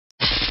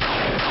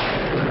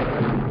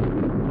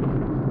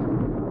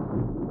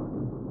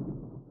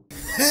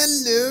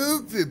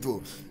Hello,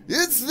 people.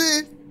 It's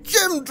the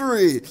Gem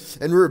Tree,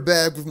 and we're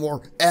back with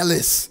more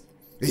Alice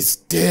is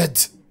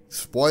dead.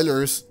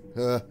 Spoilers.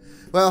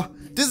 Well,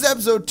 this is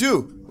episode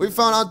 2. We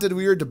found out that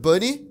we are the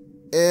bunny,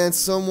 and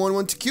someone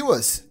wanted to kill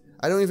us.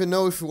 I don't even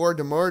know if we were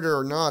the murderer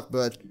or not,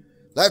 but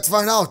let's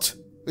find out.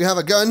 We have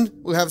a gun,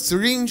 we have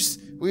syringes,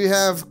 we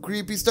have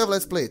creepy stuff.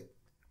 Let's play it.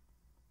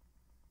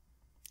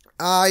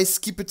 I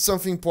skipped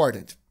something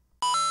important.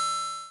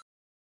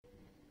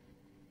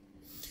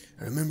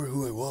 I remember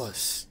who I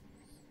was.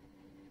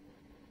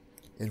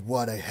 And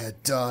what I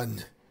had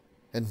done.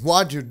 And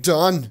what you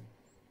done.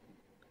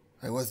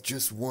 I was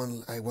just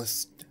one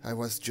less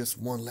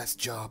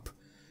job.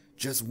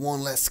 Just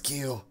one less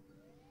skill.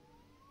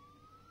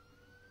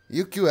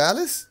 You kill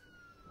Alice?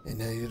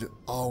 And it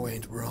all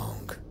went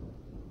wrong.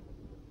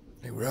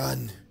 I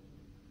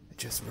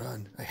just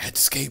run. I had to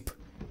escape.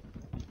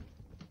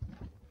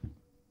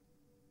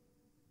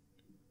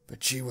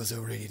 But she was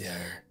already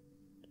there.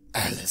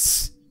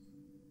 Alice.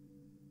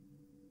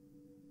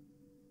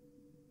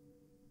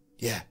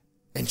 Yeah,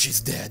 and she's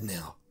dead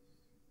now.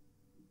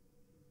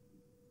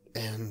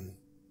 And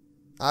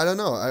I don't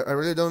know. I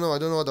really don't know. I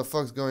don't know what the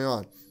fuck's going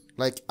on.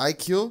 Like, I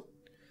killed.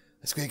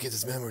 Let's quick get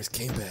his memories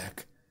came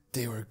back.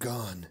 They were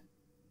gone.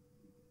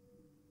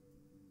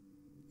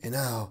 And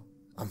now,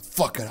 I'm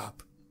fucking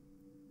up.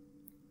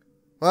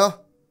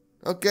 Well,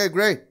 okay,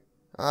 great.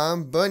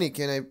 I'm Bunny.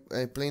 Can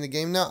I play the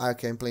game now? I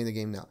can play the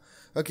game now.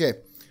 Okay,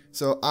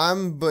 so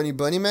I'm Bunny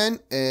Man,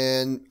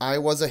 and I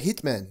was a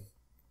hitman.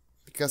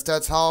 Because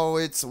that's how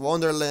it's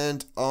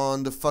Wonderland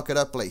on the fuck it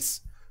up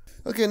place.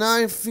 Okay, now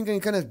I think I'm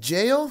kind of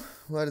jail.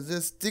 What is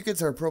this?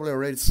 Tickets are probably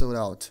already sold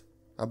out.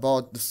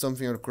 About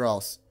something on the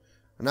cross.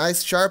 A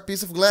nice sharp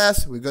piece of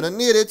glass. We're gonna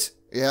need it.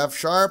 You have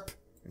sharp.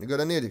 You're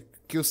gonna need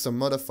it. Kill some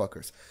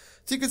motherfuckers.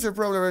 Tickets are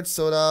probably already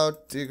sold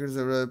out. Tickets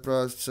are already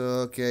processed.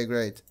 Okay,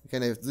 great.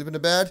 Can I sleep in the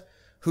bed?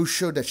 Who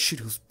showed that shit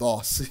who's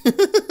boss?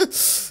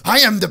 I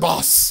am the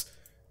boss!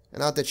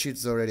 And out that shit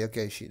is already.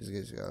 Okay, shit is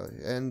good.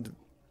 And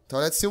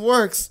toilet still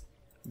works.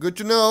 Good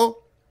to know.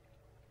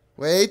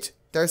 Wait,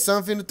 there's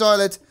something in the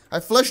toilet. I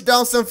flushed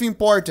down something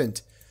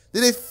important.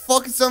 Did I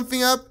fuck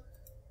something up?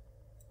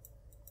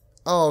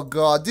 Oh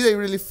god, did I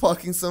really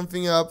fucking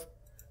something up?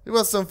 There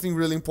was something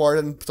really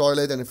important in the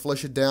toilet and I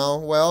flushed it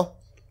down. Well,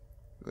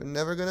 we're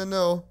never gonna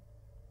know.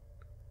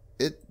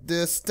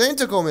 This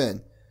tentacle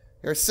man.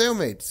 Your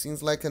cellmate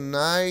seems like a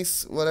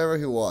nice whatever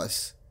he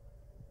was.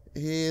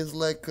 He is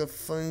like a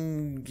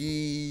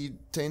fungi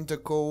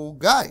tentacle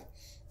guy.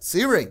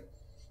 Searing.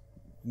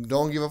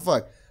 Don't give a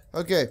fuck.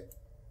 Okay.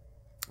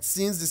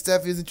 Since the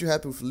staff isn't too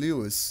happy with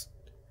Lewis.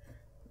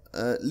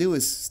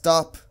 Lewis,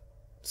 stop.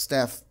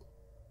 Staff.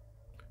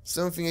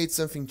 Something ate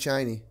something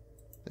shiny.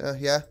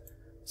 Yeah.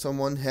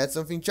 Someone had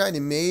something shiny.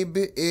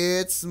 Maybe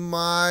it's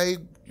my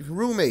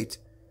roommate.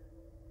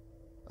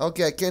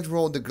 Okay, I can't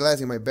roll the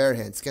glass in my bare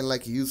hands. Can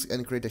like use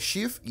and create a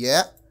sheath?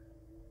 Yeah.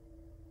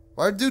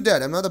 Why do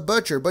that? I'm not a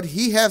butcher, but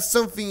he has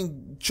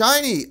something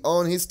shiny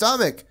on his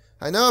stomach.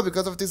 I know,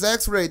 because of this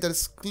x-ray that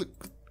is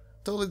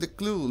totally the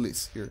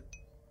clueless here.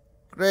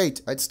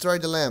 Great, I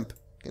destroyed the lamp.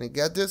 Can I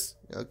get this?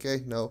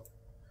 Okay, no.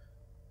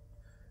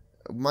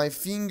 My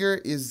finger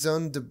is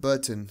on the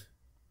button.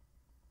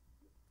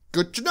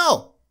 Good to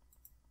know!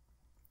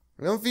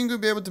 I don't think we'll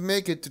be able to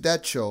make it to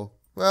that show.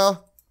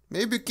 Well,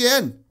 maybe we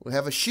can. We'll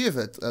have a shiv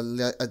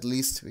at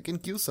least. We can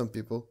kill some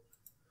people.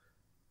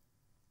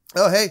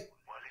 Oh, hey.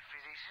 Well, if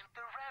it isn't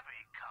the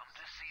rabbit, come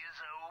to see his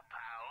old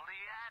pal, the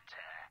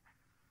Hatter.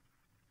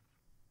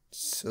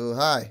 So,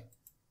 hi.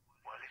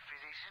 Well, if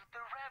it isn't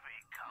the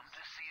rabbit, come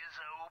to see his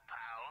old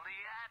pal, the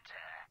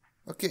Hatter.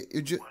 Okay,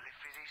 you just... Well,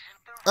 if it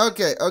isn't the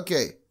rabbit...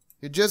 Okay.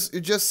 You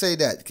just say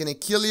that. Can I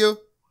kill you?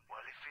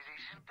 Well, if it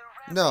isn't the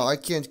rabbit... No, I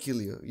can't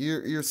kill you.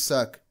 You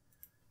suck.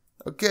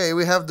 Okay,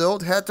 we have the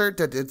old hatter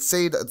that it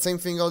say the same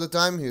thing all the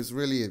time. He's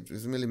really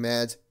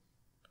mad.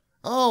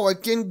 Oh, I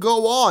can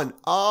go on.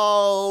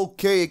 Oh,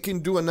 okay, I can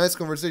do a nice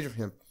conversation with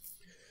him.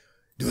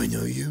 Do I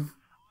know you?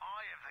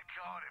 I have the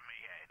card in my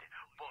head,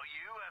 but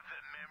you have the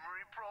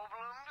memory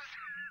problems.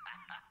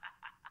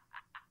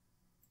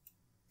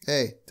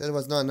 Hey, that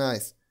was not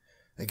nice.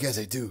 I guess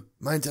I do.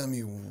 Mind telling me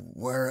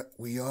where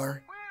we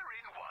are? We're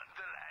in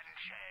Wonderland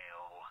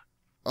jail.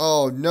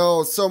 Oh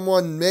no,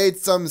 someone made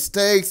some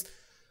mistakes.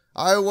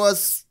 I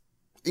was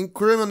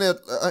incriminate.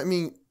 I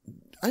mean,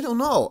 I don't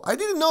know. I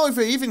didn't know if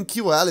I even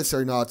kill Alice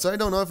or not, so I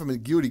don't know if I'm a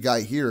guilty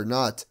guy here or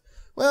not.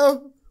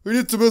 Well, we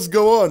need to just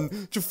go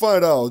on to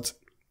find out.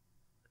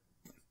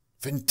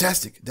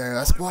 Fantastic. Dare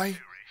I ask why?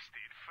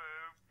 Arrested for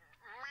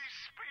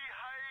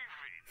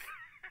misbehaving.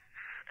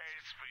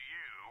 As for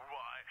you,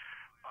 why,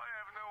 I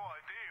have no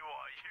idea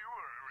why you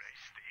were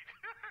arrested.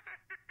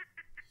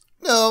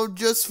 No,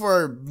 just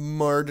for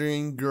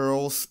murdering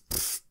girls.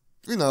 Pfft,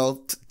 you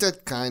know,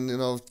 that kind,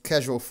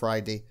 casual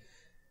Friday.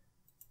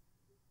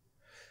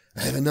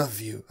 I have enough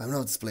of you. I'm out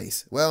of this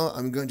place. Well,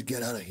 I'm going to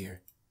get out of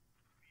here.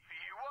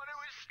 You want to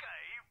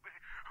escape?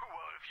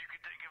 Well, if you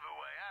can think of a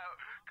way out,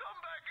 come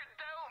back and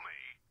tell me.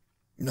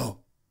 No,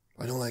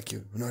 I don't like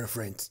you. We're not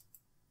friends.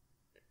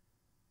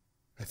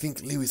 I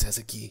think Lewis has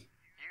a key.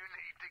 You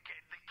need to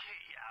get the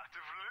key out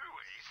of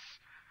Lewis.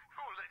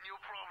 Well, then you'll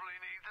probably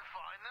need to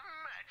find the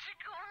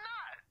magical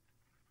nut.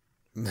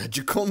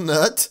 Magical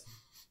nut?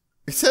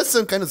 Is that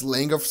some kind of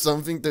slang of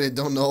something that I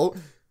don't know?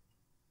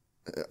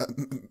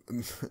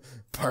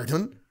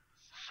 Pardon?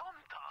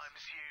 Sometimes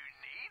you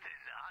need a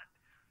nut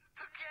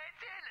to get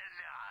in a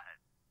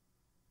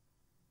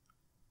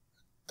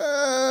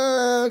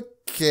nut.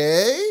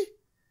 Okay.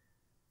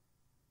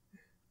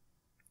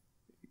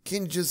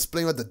 Can you just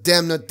explain what the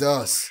damn nut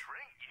does?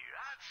 Shrink you,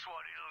 that's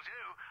what it'll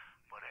do,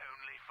 but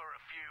only for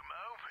a few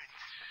moments,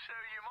 so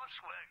you must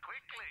work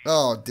quickly.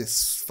 Oh,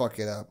 this fuck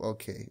it up.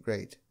 Okay,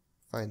 great.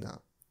 Fine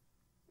now.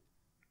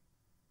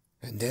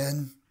 And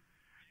then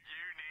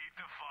You need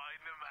to find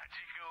the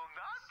magical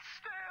nut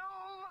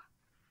still.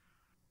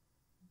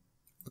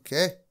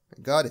 okay,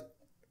 I got it.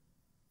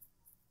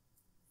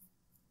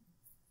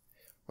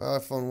 Well, I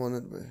found one.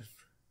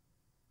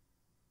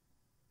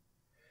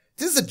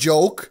 This is a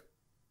joke.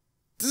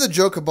 This is a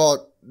joke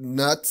about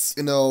nuts,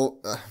 you know.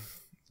 Let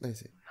me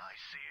see.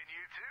 Nice seeing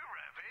you too,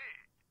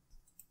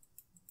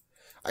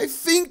 Rabbit. I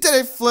think that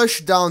I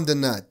flushed down the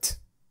nut.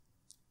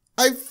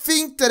 I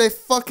think that I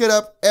fucked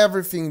up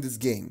everything in this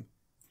game.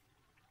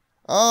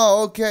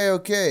 Oh,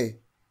 okay.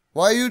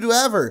 Why you do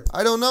ever?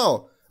 I don't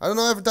know. I don't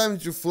know every time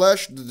that you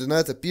flush, the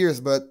nut appears,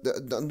 but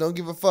don't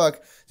give a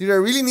fuck. Did I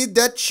really need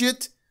that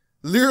shit?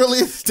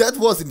 Literally, that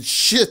wasn't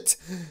shit.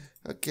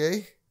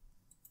 Okay.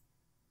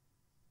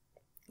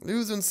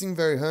 Lewis doesn't seem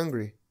very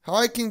hungry. How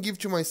I can give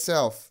to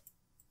myself?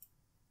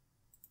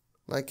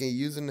 Like a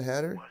using the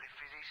header? Well, if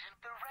it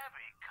isn't the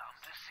rabbit, come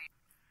to see.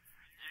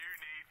 You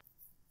need.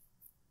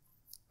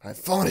 I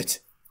found it.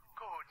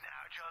 Good,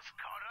 now just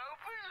cut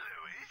open,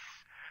 Lewis,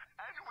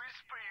 and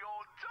whisper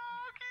your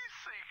darkest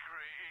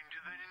secret into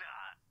the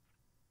nut.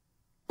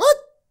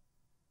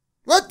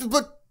 What?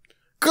 But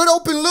cut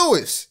open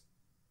Lewis.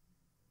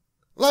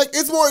 Like,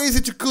 it's more easy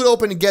to cut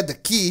open and get the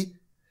key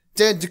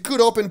than to cut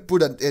open,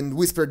 put and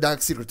whisper a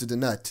dark secret to the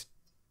nut.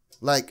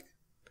 Like,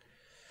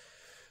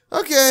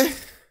 okay.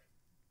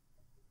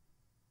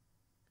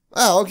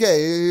 Oh,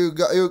 okay.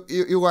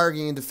 You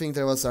arguing the thing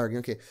that I was arguing.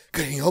 Okay,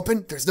 cutting it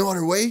open. There's no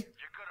other way.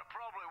 You're gonna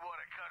probably want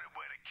to cut it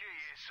where the key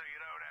is, so you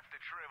don't have to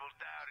dribble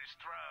down his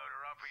throat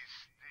or up his.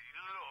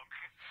 Look,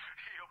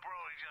 you'll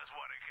probably just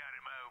want to cut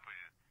him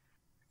open.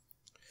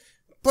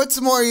 But it's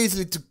more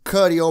easily to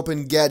cut it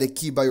open, get a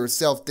key by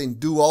yourself than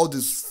do all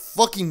this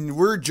fucking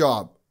weird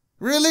job.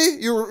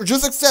 Really? You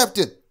just accept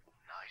it.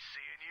 Nice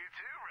seeing you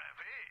too,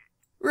 Rabbit.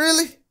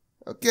 Really?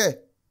 Okay.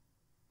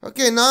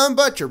 Okay, now I'm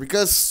butcher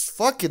because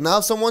fuck it, now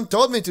someone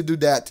told me to do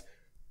that.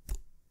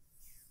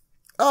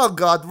 Oh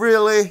god,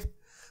 really?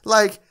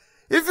 Like,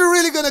 if you're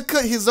really gonna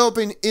cut his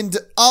open in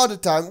the all the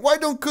time, why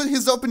don't cut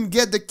his open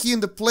get the key in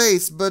the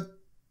place? But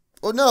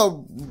oh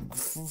no,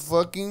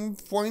 fucking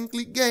point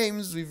click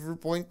games with your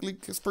point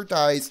click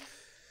expertise.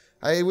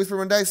 I whispered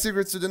my dice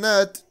secrets to the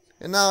nut,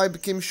 and now I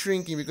became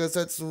shrinking because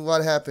that's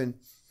what happened.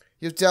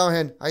 You tell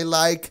him I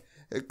like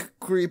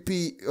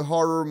creepy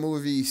horror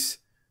movies.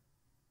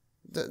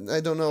 I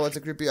don't know what's a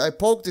creepy. I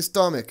poked his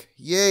stomach.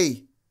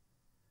 Yay!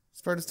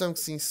 This part of the stomach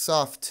seems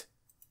soft.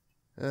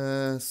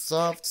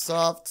 Soft.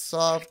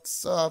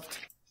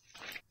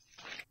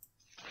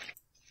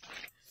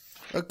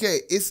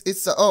 Okay,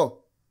 it's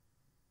oh.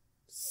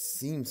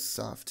 Seems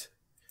soft.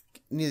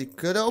 Need it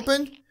cut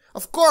open?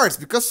 Of course,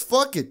 because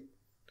fuck it.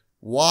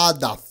 What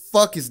the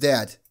fuck is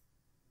that?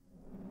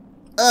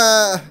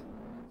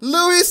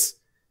 Lewis,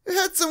 you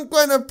had some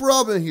kind of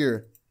problem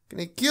here. Can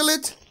I kill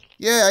it?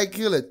 Yeah, I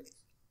kill it.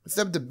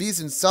 Except the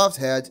beast in soft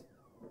head.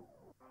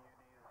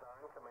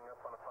 Coming up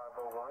on a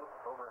 501.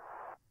 Over.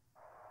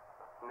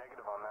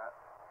 Negative on that.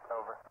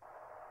 Over.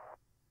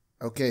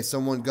 Okay,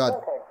 someone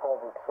got.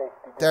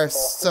 There's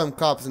some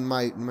cops in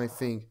my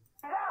thing.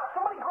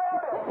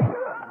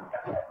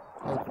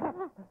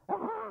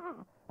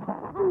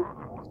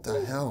 What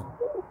the hell?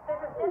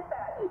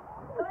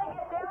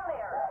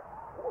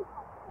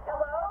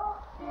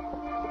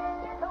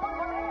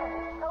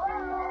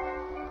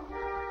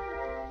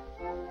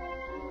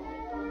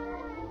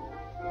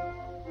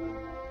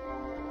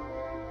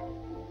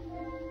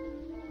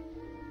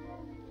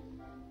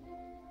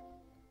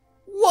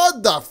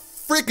 What the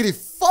frickety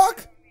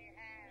fuck?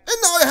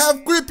 And now I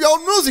have creepy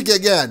old music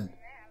again.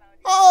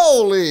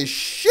 Holy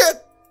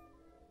shit!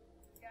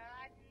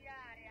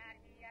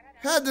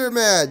 Heather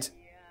Mad,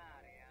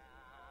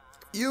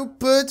 you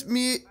put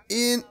me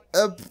in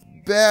a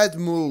bad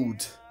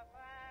mood.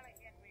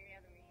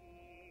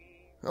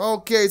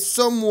 Okay,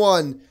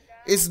 someone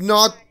is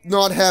not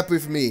happy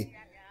with me.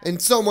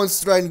 And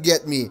someone's trying to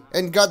get me.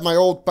 And got my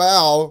old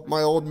pal,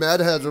 my old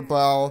Mad Hatter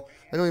pal.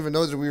 I don't even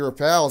know that we were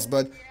pals,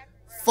 but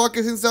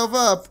fucking himself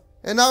up.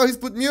 And now he's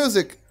put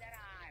music.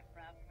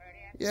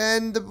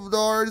 And the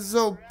door is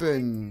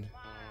open.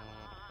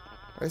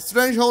 A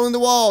strange hole in the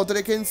wall that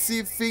I can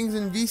see things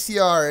in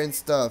VCR and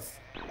stuff.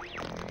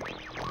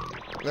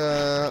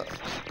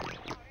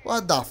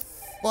 What the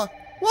fuck?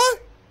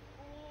 What?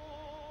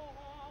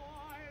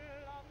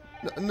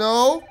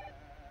 No,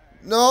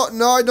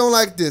 I don't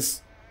like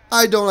this.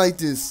 I don't like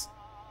this.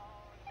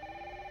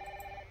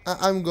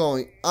 I'm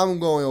going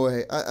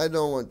away. I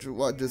don't want to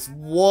watch this.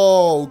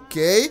 Whoa,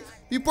 okay.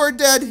 People are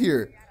dead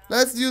here.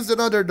 Let's use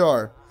another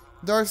door.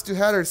 Doors to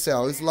Heather's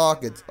cell. It's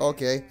locked.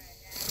 Okay.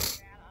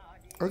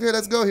 Okay,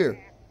 let's go here.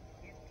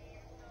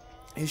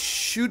 He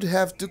should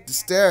have took the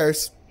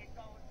stairs.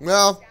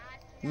 Well,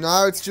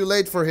 now it's too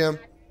late for him.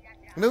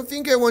 I don't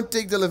think I want to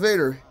take the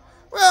elevator.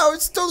 Well,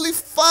 it's totally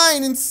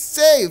fine and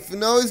safe. You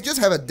know, it's just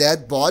have a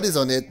dead bodies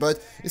on it,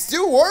 but it's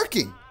still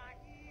working.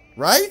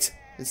 Right?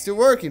 It's still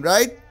working,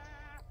 right?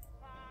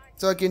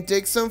 So I can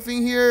take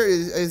something here.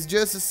 It's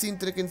just a scene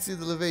that I can see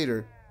the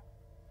elevator.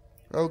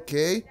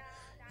 Okay.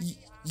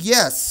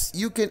 Yes,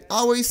 you can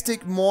always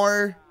take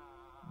more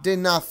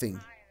than nothing.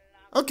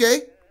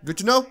 Okay, good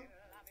to know.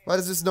 What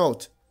is this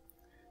note?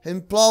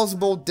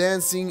 Implausible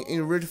dancing,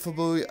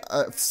 irretrievably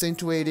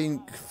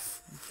accentuating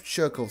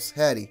chuckles.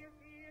 Hattie.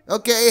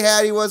 Okay,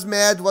 Hattie was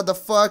mad. What the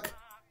fuck?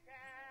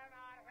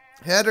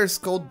 Heather's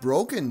code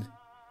broken.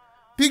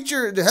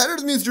 Picture the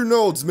Heather's Mr.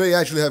 Notes may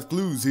actually have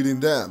clues hidden in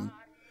them.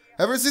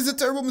 Ever since a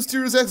terrible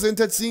mysterious accident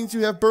that seems to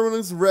have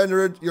permanently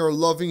rendered your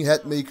loving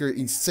hat maker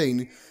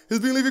insane, he's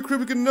been leaving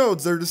cryptic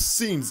notes that are the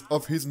scenes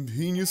of his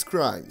heinous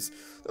crimes.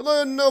 The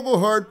Lion Noble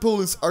Heart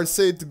police are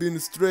said to be in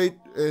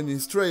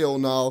his trail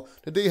now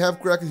that they have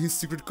cracked his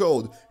secret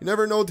code. You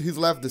never know that he's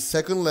left the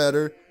second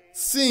letter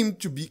seemed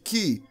to be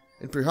key,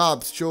 and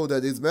perhaps show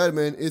that this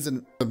madman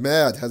isn't as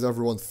mad as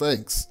everyone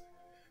thinks.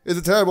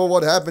 It's terrible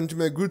what happened to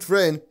my good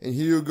friend, and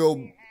here you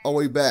go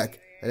away back.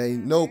 And I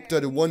know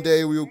that one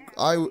day we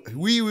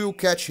will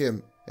catch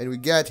him, and we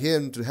get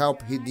him the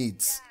help he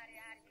needs.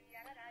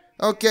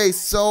 Okay,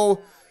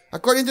 so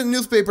according to the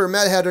newspaper,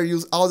 Mad Hatter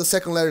used all the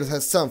second letters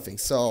as something.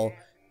 So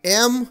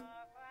M,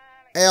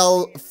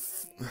 L,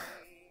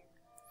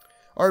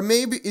 or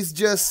maybe it's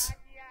just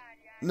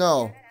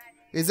no.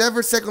 Is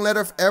every second letter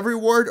of every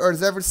word, or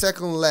is every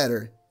second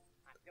letter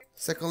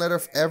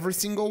of every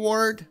single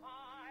word?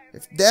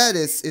 If that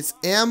is, it's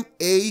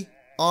M-A-R-C-H-A.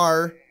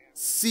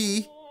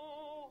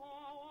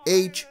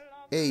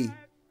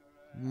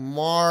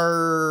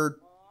 Marcha.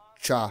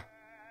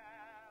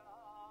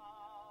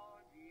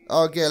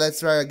 Okay, let's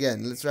try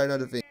again. Let's try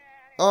another thing.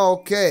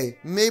 Okay,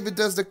 maybe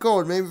that's the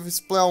code. Maybe if we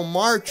spell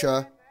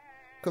Marcha,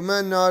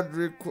 command not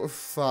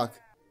fuck.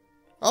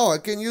 Oh, I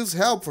can use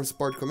help for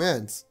support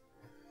commands.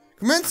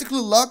 Commands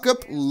include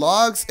lockup,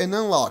 logs, and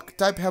unlock.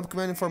 Type help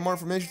command for more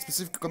information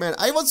specific command.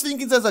 I was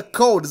thinking there's a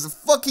code, there's a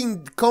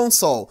fucking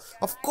console.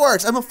 Of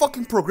course, I'm a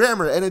fucking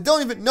programmer and I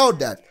don't even know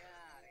that.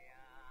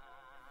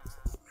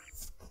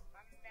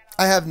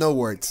 I have no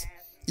words.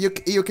 You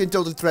can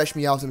totally trash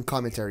me out in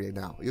commentary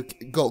now. You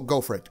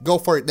go for it. Go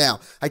for it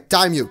now. I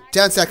time you.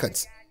 10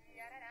 seconds.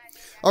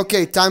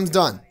 Okay, time's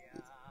done.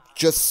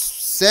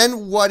 Just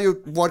send what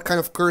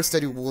kind of curse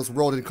that it was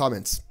rolled in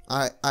comments.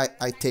 I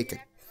take it.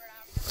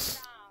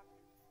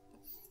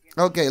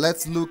 Okay,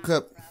 let's look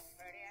up.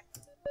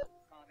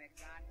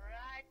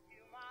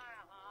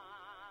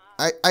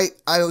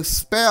 I'll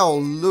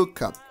spell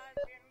lookup.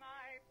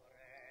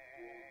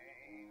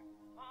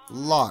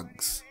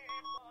 Logs.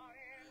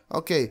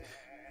 Okay.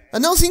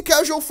 Announcing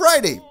Casual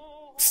Friday.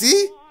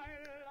 See?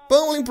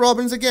 Bungling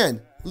problems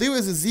again.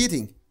 Lewis is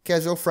eating.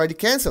 Casual Friday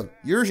cancelled.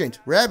 Urgent.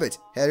 Rabbit.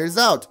 Headers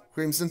out.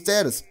 Crimson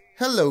status.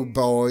 Hello,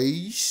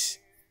 boys.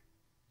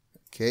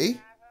 Okay.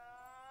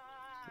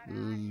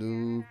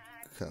 Look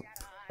up.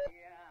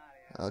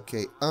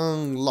 Okay.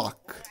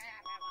 Unlock.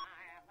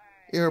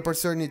 Error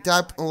person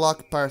type.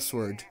 Unlock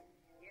password.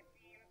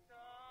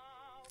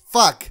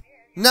 Fuck.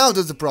 Now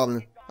there's the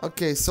problem.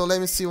 Okay, so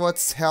let me see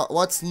what's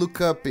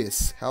lookup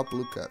is. Help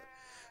lookup.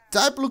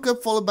 Type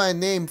lookup followed by a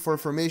name for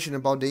information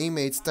about the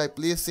inmates. Type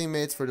list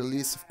inmates for the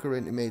list of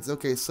current inmates.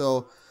 Okay,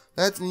 so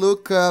let's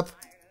look up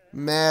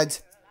Mad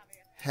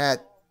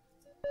Hatter.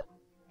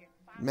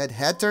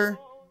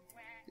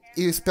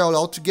 You spell it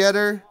all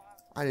together.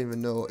 I don't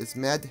even know. It's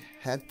Mad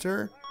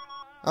Hatter.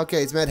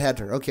 Okay, it's Mad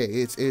Hatter. Okay,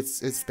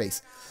 it's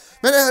space.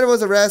 Mad Hatter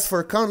was arrested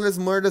for countless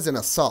murders and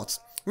assaults.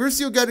 We're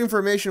still getting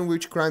information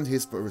which crimes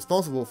he's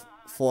responsible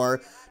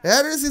for. The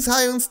Hatter is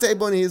high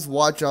unstable and he's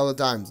watched all the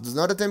time. Does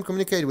not attempt to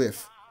communicate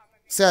with.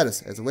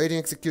 Status as awaiting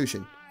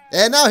execution.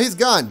 And now he's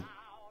gone.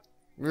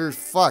 We're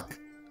fucked.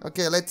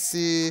 Okay, let's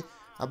see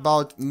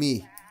about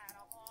me.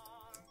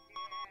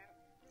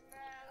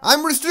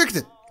 I'm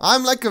restricted.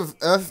 I'm like a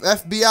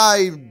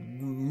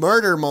FBI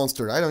murder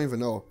monster. I don't even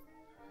know.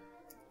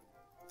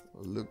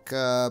 Look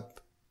up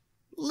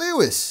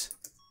Lewis.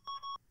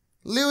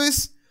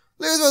 Lewis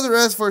was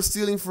arrested for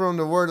stealing from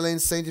the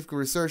Wonderland Scientific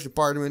Research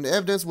Department. The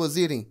evidence was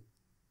eating.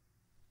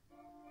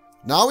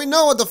 Now we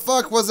know what the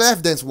fuck was the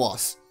evidence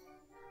was.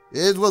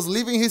 It was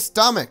leaving his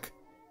stomach.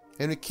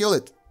 And we kill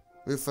it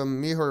with a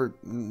mirror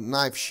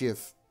knife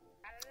sheath.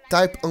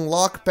 Type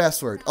unlock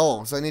password.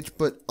 Oh, so I need to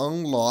put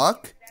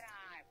unlock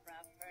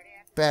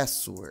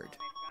password.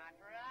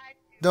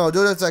 No,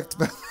 do not type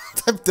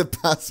the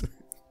password.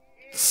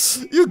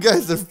 You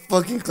guys are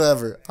fucking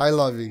clever. I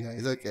love you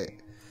guys. Okay.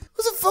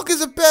 What the fuck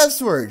is a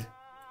password?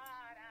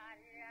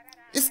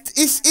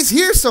 It's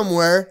here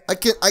somewhere.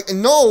 I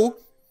know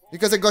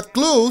because I got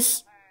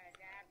clues,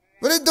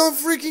 but I don't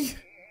freaking...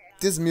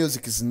 This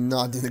music is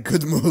not in a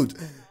good mood.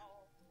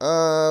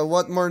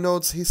 What more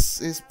notes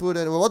he's put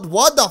in? What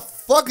the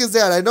fuck is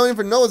that? I don't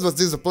even know if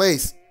this is a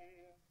place.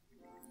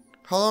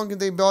 How long have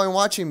they been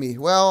watching me?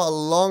 Well, a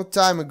long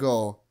time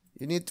ago.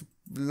 You need to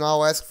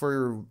now ask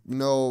for,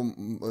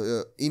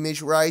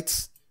 image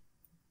rights.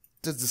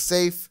 This is the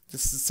safe.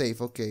 This is the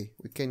safe. Okay,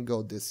 we can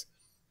go this.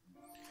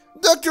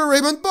 Dr.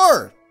 Raymond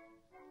Burr.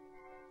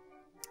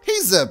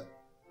 He's a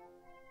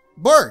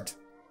bird.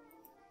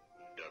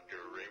 Dr.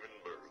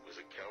 Raymond Burr was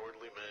a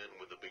cowardly man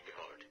with a big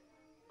heart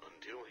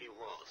until he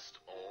lost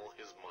all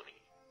his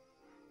money.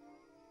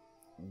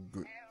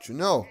 Good to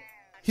know.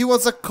 He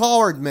was a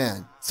coward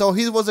man, so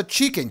he was a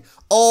chicken.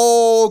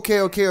 Oh,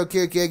 okay, I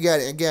get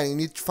it. Again, you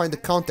need to find the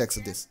context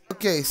of this.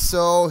 Okay,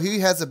 so he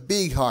has a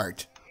big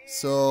heart.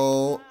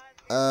 So,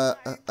 a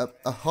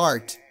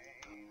heart.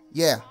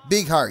 Yeah,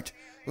 big heart.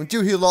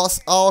 Until he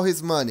lost all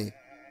his money.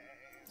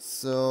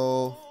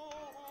 So,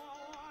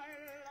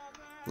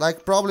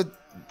 like probably,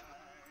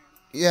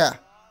 yeah,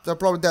 so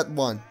probably that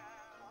one.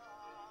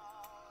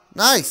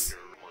 Nice.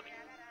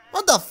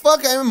 What the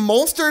fuck? I'm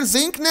Monsters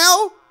Inc.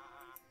 now?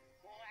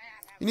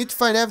 You need to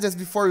find evidence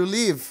before you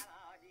leave.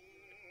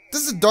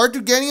 This is the door to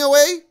getting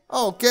away?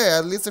 Oh, okay,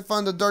 at least I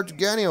found the door to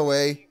getting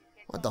away.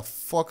 What the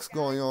fuck's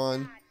going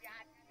on?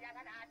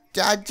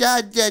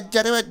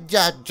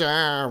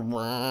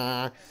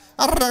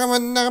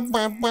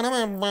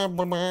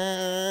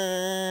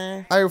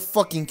 Are you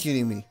fucking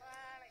kidding me?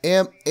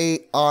 M-A-R-C-H.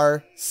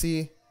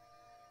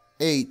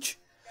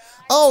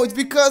 Oh, it's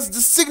because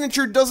the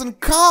signature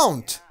doesn't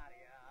count.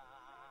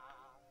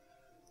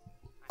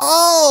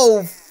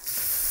 Oh,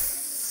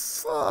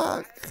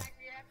 fuck.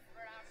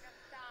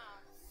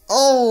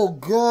 Oh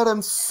god,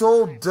 I'm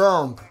so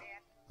dumb.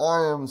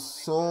 I am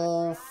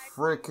so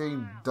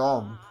freaking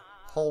dumb.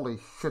 Holy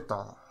shit,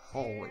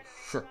 holy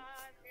shit.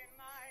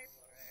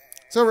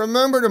 So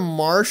remember the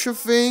Marsha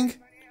thing?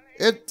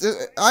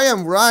 I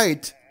am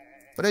right.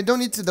 But I don't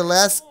need to the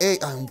last A.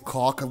 I'm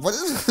cock. What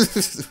is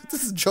this?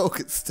 This joke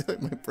is still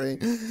in my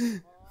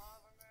brain.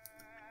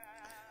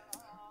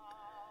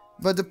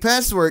 But the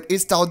password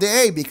is still the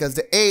A because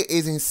the A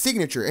is in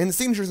signature and the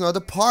signature is not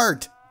a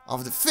part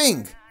of the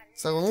thing.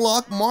 So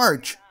unlock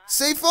March.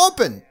 Safe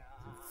open.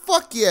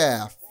 Fuck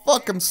yeah.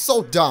 Fuck, I'm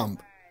so dumb.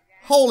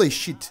 Holy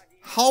shit.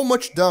 How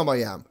much dumb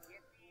I am.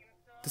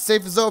 The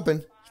safe is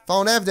open.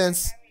 Found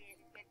evidence.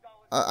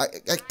 I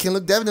can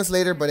look the evidence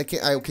later, but I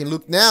can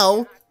look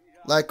now.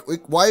 Like,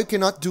 why you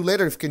cannot do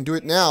later if you can do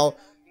it now?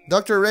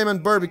 Dr.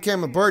 Raymond Burr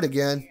became a bird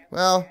again.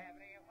 Well,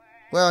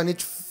 I need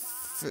to...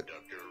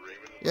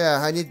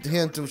 yeah, I need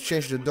him to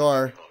change the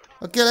door.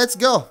 Okay, let's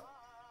go.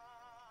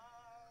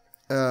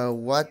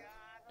 What?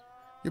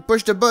 You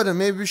pushed the button.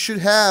 Maybe we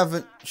shouldn't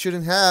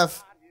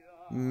have.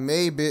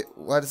 Maybe.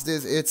 What is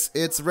this?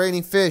 It's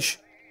raining fish.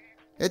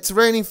 It's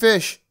raining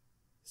fish.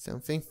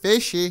 Something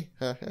fishy.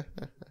 I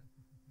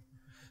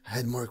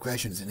had more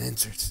questions than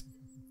answers.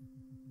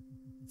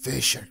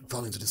 Fish are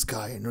falling to the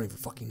sky, I don't even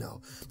fucking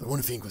know. But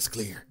one thing was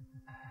clear.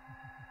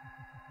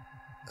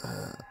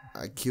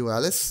 I kill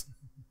Alice?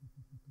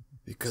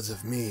 Because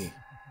of me.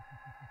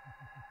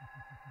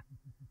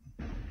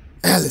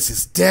 Alice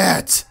is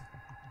dead!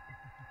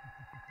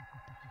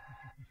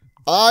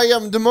 I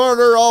am the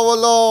murderer all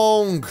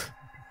along!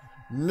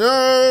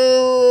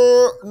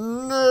 No!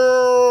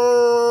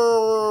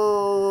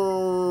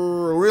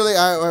 Really,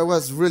 I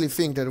was really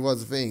thinking that it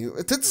was a thing.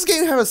 This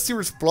game had a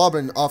serious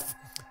problem of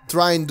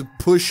trying to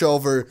push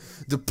over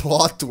the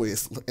plot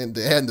twist in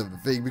the end of the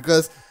thing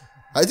because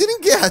I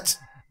didn't get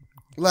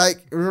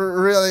like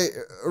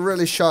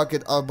really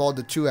shocked about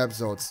the 2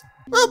 episodes.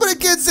 Well, but I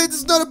can't say this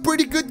is not a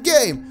pretty good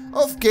game.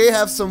 Okay,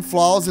 have some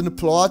flaws in the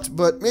plot,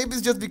 but maybe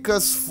it's just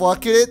because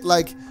fuck it.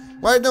 Like,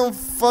 why don't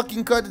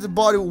fucking cut the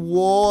body?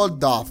 What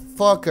the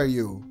fuck are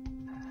you?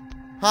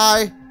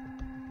 Hi.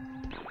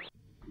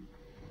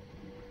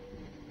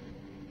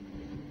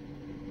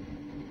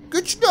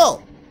 Good to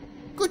know.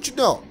 Good to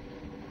know.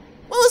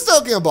 What was I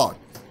talking about?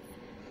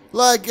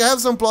 Like,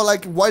 have some plot,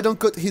 like, why don't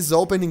cut his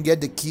open and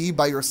get the key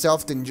by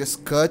yourself, then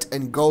just cut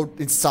and go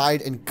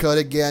inside and cut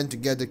again to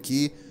get the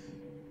key?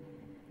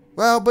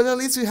 Well, but at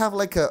least we have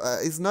like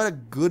it's not a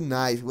good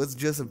knife, it was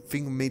just a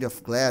thing made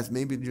of glass,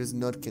 maybe just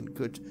not can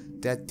cut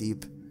that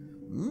deep.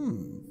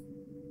 Well,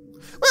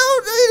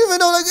 I didn't even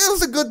know, like, it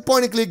was a good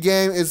point-and-click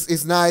game,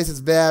 it's nice,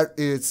 it's bad,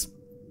 it's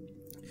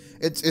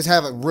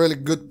have a really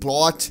good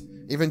plot.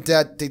 Even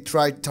that they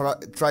tried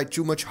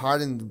too much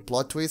hard in the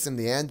plot twist in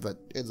the end, but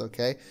it's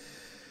okay.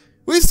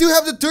 We still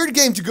have the 3rd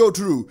game to go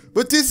through,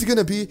 but this is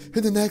gonna be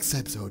in the next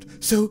episode.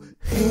 So,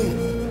 hey,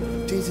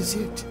 this is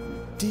it.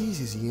 This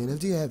is the end of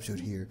the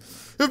episode here.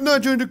 If you've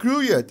not joined the crew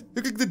yet,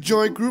 you click the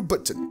join crew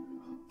button.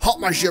 Hop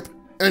my ship,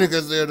 and you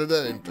can stay to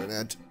the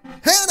internet.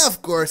 And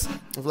of course,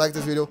 if you like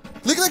this video,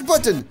 click the like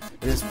button,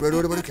 and spread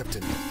word about the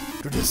captain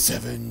to the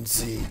 7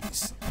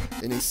 seas.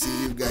 And I see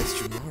you guys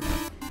tomorrow.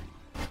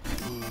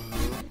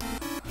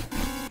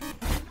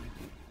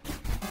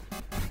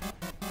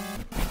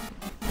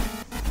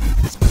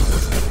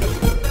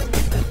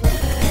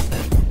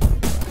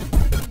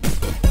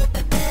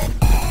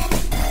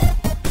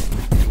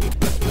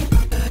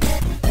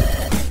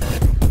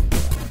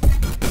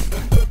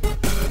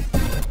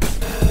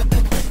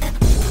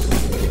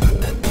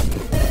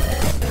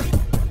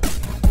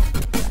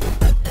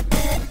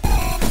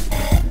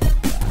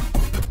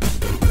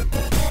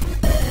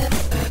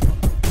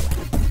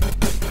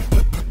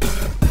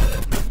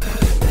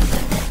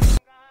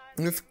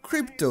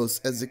 cryptos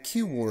as the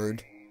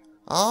keyword,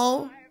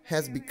 all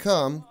has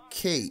become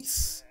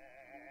case.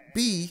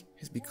 B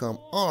has become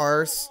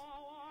R's,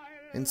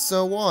 and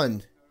so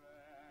on.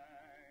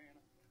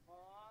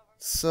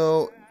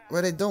 So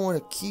what I don't want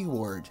a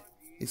keyword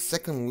is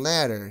second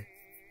letter